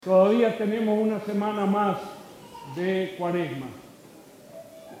Todavía tenemos una semana más de Cuaresma.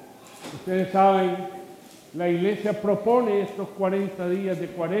 Ustedes saben, la Iglesia propone estos 40 días de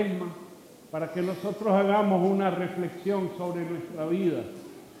Cuaresma para que nosotros hagamos una reflexión sobre nuestra vida.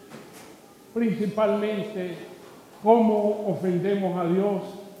 Principalmente, cómo ofendemos a Dios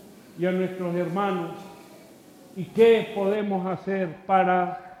y a nuestros hermanos y qué podemos hacer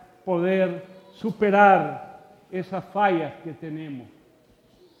para poder superar esas fallas que tenemos.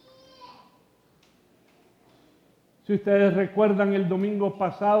 Si ustedes recuerdan, el domingo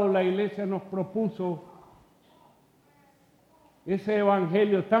pasado la Iglesia nos propuso ese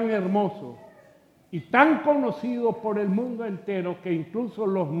evangelio tan hermoso y tan conocido por el mundo entero que incluso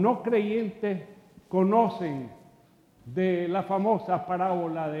los no creyentes conocen, de la famosa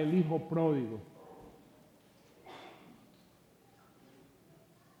parábola del hijo pródigo.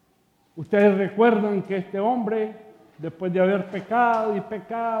 Ustedes recuerdan que este hombre, después de haber pecado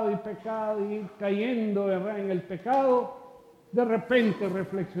y ir cayendo, ¿verdad?, en el pecado, de repente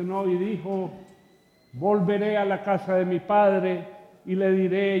reflexionó y dijo: volveré a la casa de mi padre y le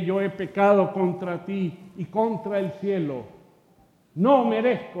diré: yo he pecado contra ti y contra el cielo. No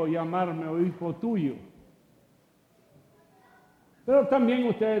merezco llamarme hijo tuyo. Pero también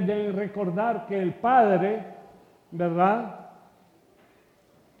ustedes deben recordar que el padre, ¿verdad?,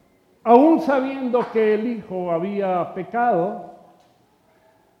 aún sabiendo que el hijo había pecado,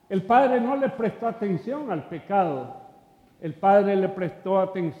 el padre no le prestó atención al pecado. El padre le prestó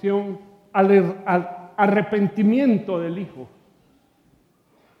atención al arrepentimiento del hijo.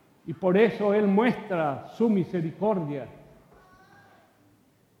 Y por eso él muestra su misericordia.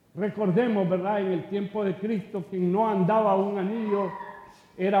 Recordemos, ¿verdad?, en el tiempo de Cristo, quien no andaba un anillo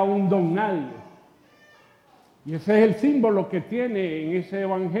era un don nadie. Y ese es el símbolo que tiene en ese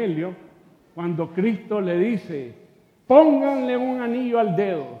evangelio cuando Cristo le dice: pónganle un anillo al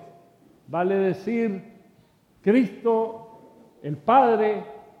dedo. Vale decir, Cristo, el Padre,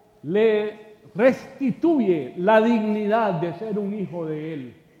 le restituye la dignidad de ser un hijo de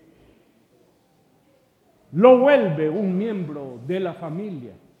Él. Lo vuelve un miembro de la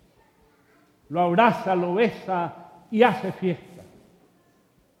familia. Lo abraza, lo besa y hace fiesta.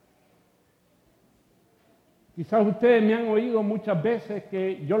 Quizás ustedes me han oído muchas veces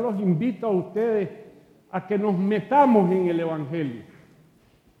que yo los invito a ustedes a que nos metamos en el Evangelio.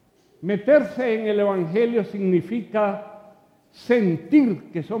 Meterse en el Evangelio significa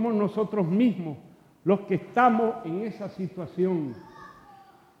sentir que somos nosotros mismos los que estamos en esa situación.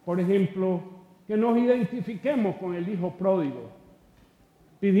 Por ejemplo, que nos identifiquemos con el hijo pródigo,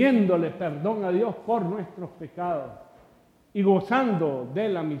 pidiéndole perdón a Dios por nuestros pecados y gozando de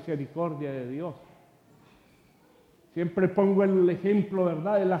la misericordia de Dios. Siempre pongo el ejemplo,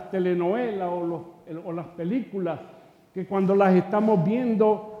 ¿verdad?, de las telenovelas o las películas, que cuando las estamos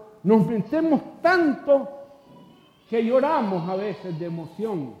viendo nos metemos tanto que lloramos a veces de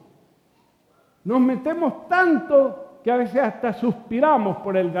emoción. Nos metemos tanto que a veces hasta suspiramos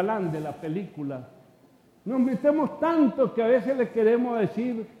por el galán de la película. Nos metemos tanto que a veces le queremos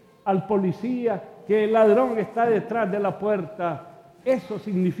decir al policía que el ladrón está detrás de la puerta. Eso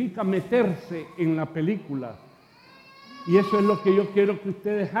significa meterse en la película. Y eso es lo que yo quiero que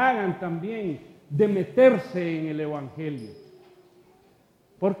ustedes hagan también, de meterse en el Evangelio.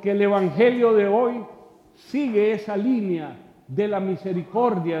 Porque el Evangelio de hoy sigue esa línea de la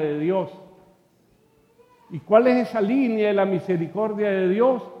misericordia de Dios. ¿Y cuál es esa línea de la misericordia de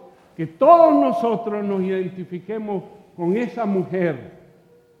Dios? Que todos nosotros nos identifiquemos con esa mujer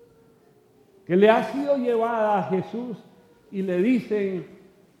que le ha sido llevada a Jesús y le dicen: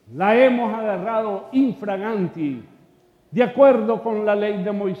 la hemos agarrado infraganti. De acuerdo con la ley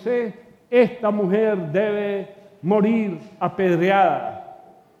de Moisés, esta mujer debe morir apedreada.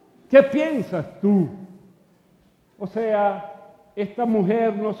 ¿Qué piensas tú? O sea, esta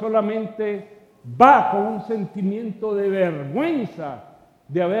mujer no solamente va con un sentimiento de vergüenza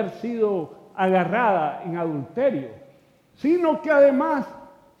de haber sido agarrada en adulterio, sino que además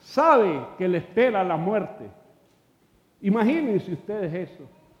sabe que le espera la muerte. Imagínense ustedes eso.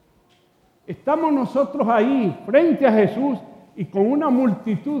 Estamos nosotros ahí, frente a Jesús, y con una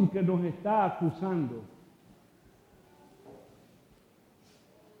multitud que nos está acusando.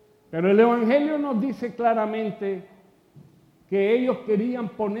 Pero el Evangelio nos dice claramente que ellos querían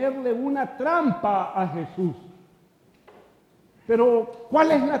ponerle una trampa a Jesús. Pero,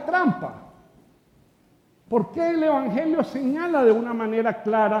 ¿cuál es la trampa? ¿Por qué el Evangelio señala de una manera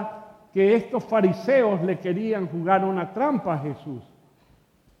clara que estos fariseos le querían jugar una trampa a Jesús?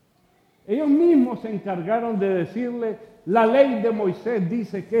 Ellos mismos se encargaron de decirle: la ley de Moisés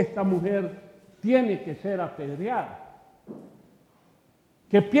dice que esta mujer tiene que ser apedreada.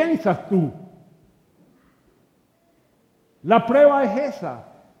 ¿Qué piensas tú? La prueba es esa,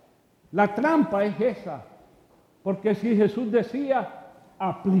 la trampa es esa, porque si Jesús decía,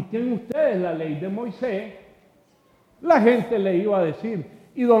 apliquen ustedes la ley de Moisés, la gente le iba a decir,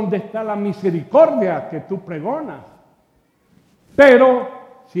 ¿y dónde está la misericordia que tú pregonas? Pero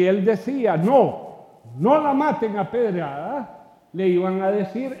si él decía, no la maten a pedradas, le iban a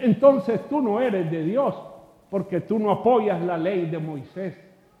decir, entonces tú no eres de Dios, porque tú no apoyas la ley de Moisés,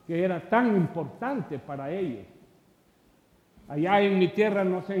 que era tan importante para ellos. Allá en mi tierra,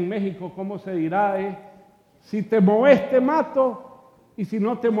 no sé en México cómo se dirá, si te moves te mato y si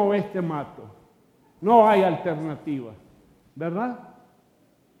no te moves te mato. No hay alternativa, ¿verdad?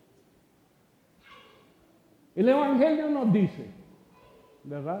 El Evangelio nos dice,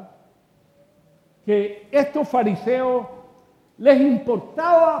 ¿verdad?, que estos fariseos les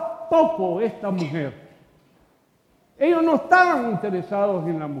importaba poco esta mujer. Ellos no estaban interesados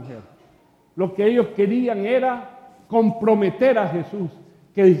en la mujer. Lo que ellos querían era comprometer a Jesús,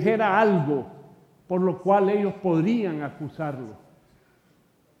 que dijera algo por lo cual ellos podrían acusarlo.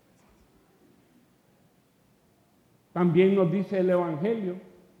 También nos dice el Evangelio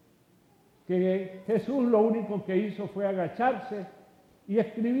que Jesús lo único que hizo fue agacharse y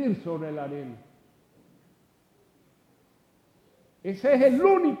escribir sobre la arena. Ese es el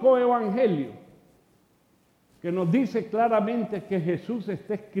único Evangelio que nos dice claramente que Jesús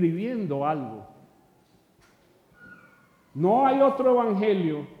está escribiendo algo. No hay otro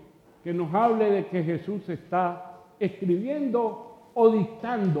evangelio que nos hable de que Jesús está escribiendo o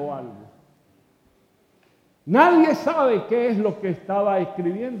dictando algo. Nadie sabe qué es lo que estaba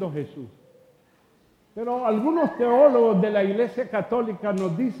escribiendo Jesús. Pero algunos teólogos de la Iglesia Católica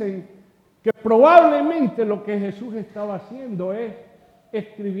nos dicen que probablemente lo que Jesús estaba haciendo es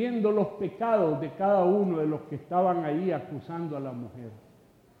escribiendo los pecados de cada uno de los que estaban ahí acusando a la mujer.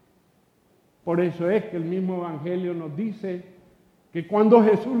 Por eso es que el mismo Evangelio nos dice que cuando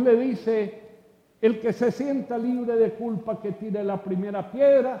Jesús le dice, el que se sienta libre de culpa que tire la primera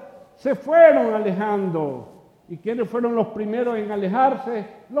piedra, se fueron alejando. ¿Y quiénes fueron los primeros en alejarse?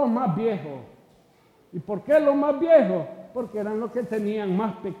 Los más viejos. ¿Y por qué los más viejos? Porque eran los que tenían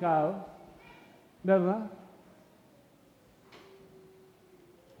más pecado, ¿verdad?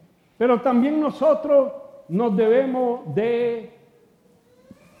 Pero también nosotros nos debemos de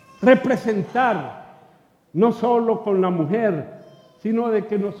representar, no solo con la mujer, sino de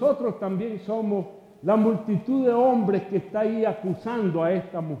que nosotros también somos la multitud de hombres que está ahí acusando a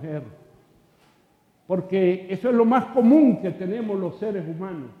esta mujer. Porque eso es lo más común que tenemos los seres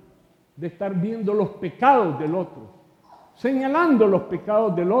humanos, de estar viendo los pecados del otro, señalando los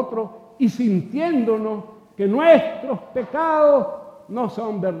pecados del otro y sintiéndonos que nuestros pecados no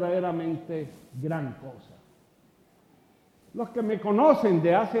son verdaderamente gran cosa. Los que me conocen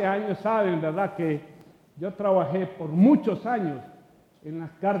de hace años saben, ¿verdad?, que yo trabajé por muchos años en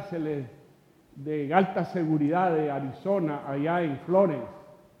las cárceles de alta seguridad de Arizona, allá en Florence.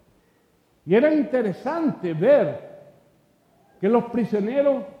 Y era interesante ver que los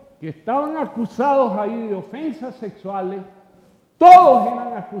prisioneros que estaban acusados ahí de ofensas sexuales, todos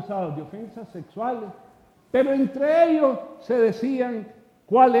eran acusados de ofensas sexuales, pero entre ellos se decían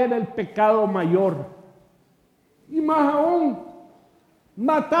cuál era el pecado mayor. Y más aún,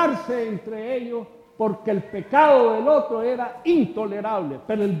 matarse entre ellos porque el pecado del otro era intolerable,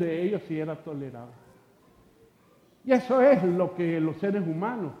 pero el de ellos sí era tolerable. Y eso es lo que los seres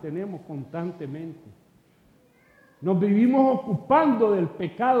humanos tenemos constantemente. Nos vivimos ocupando del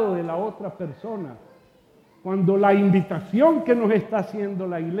pecado de la otra persona, cuando la invitación que nos está haciendo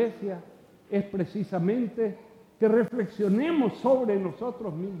la iglesia es precisamente que reflexionemos sobre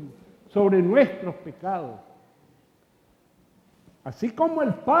nosotros mismos, sobre nuestros pecados. Así como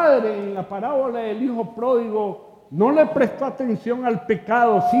el padre en la parábola del hijo pródigo no le prestó atención al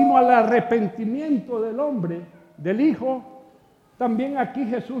pecado, sino al arrepentimiento del hombre, del hijo, también aquí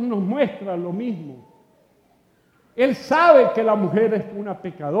Jesús nos muestra lo mismo. Él sabe que la mujer es una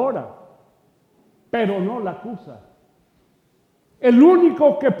pecadora, pero no la acusa. El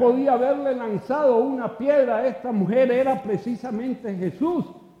único que podía haberle lanzado una piedra a esta mujer era precisamente Jesús,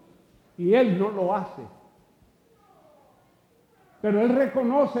 y él no lo hace. Pero él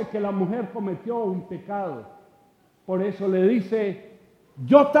reconoce que la mujer cometió un pecado. Por eso le dice,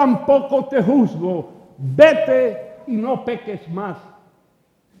 yo tampoco te juzgo, vete y no peques más.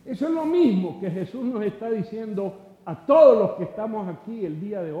 Eso es lo mismo que Jesús nos está diciendo a todos los que estamos aquí el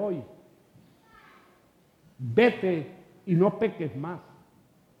día de hoy. Vete y no peques más.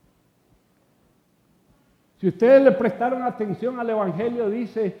 Si ustedes le prestaron atención al Evangelio,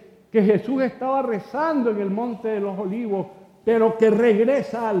 dice que Jesús estaba rezando en el Monte de los Olivos pero que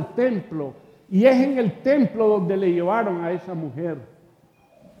regresa al templo. Y es en el templo donde le llevaron a esa mujer.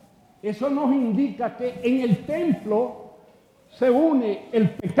 Eso nos indica que en el templo se une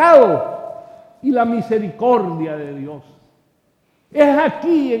el pecado y la misericordia de Dios. Es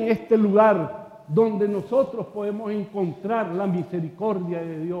aquí, en este lugar, donde nosotros podemos encontrar la misericordia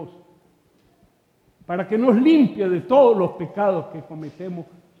de Dios para que nos limpie de todos los pecados que cometemos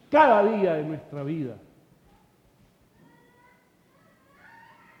cada día de nuestra vida.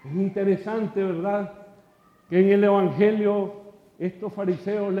 Es interesante, ¿verdad?, que en el Evangelio estos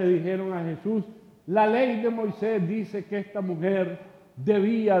fariseos le dijeron a Jesús: la ley de Moisés dice que esta mujer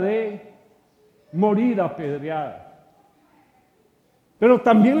debía de morir apedreada. Pero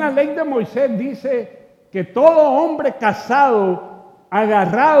también la ley de Moisés dice que todo hombre casado,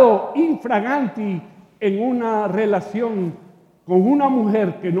 agarrado infraganti en una relación con una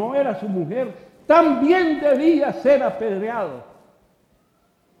mujer que no era su mujer, también debía ser apedreado.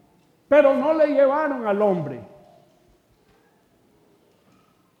 Pero no le llevaron al hombre.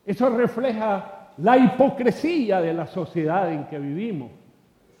 Eso refleja la hipocresía de la sociedad en que vivimos.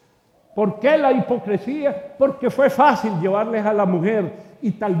 ¿Por qué la hipocresía? Porque fue fácil llevarles a la mujer,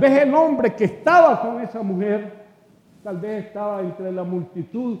 y tal vez el hombre que estaba con esa mujer, tal vez estaba entre la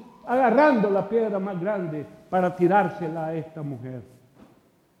multitud agarrando la piedra más grande para tirársela a esta mujer.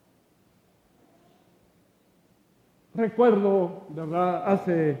 Recuerdo, ¿verdad?,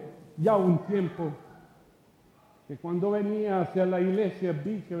 hace ya un tiempo, que cuando venía hacia la iglesia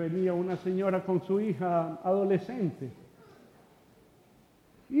vi que venía una señora con su hija adolescente.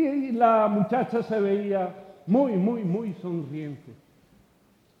 Y la muchacha se veía muy sonriente.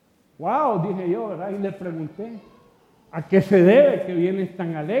 ¡Wow!, dije yo, ¿verdad? Y le pregunté, ¿a qué se debe que vienes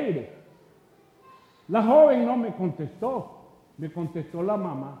tan alegre? La joven no me contestó, me contestó la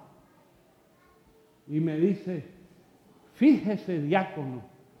mamá. Y me dice: fíjese, diácono,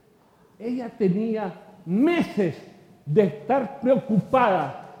 ella tenía meses de estar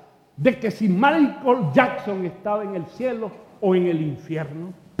preocupada de que si Michael Jackson estaba en el cielo o en el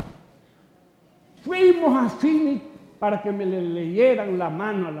infierno. Fuimos a cine para que me le leyeran la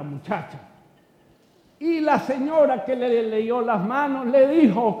mano a la muchacha. Y la señora que le leyó las manos le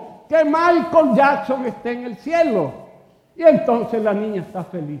dijo que Michael Jackson está en el cielo. Y entonces la niña está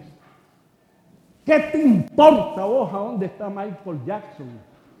feliz. ¿Qué te importa vos a dónde está Michael Jackson?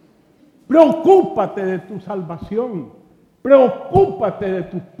 Preocúpate de tu salvación. Preocúpate de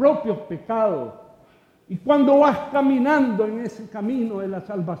tus propios pecados. Y cuando vas caminando en ese camino de la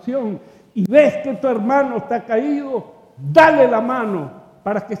salvación y ves que tu hermano está caído, dale la mano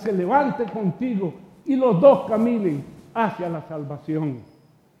para que se levante contigo y los dos caminen hacia la salvación.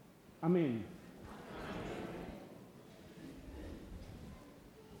 Amén.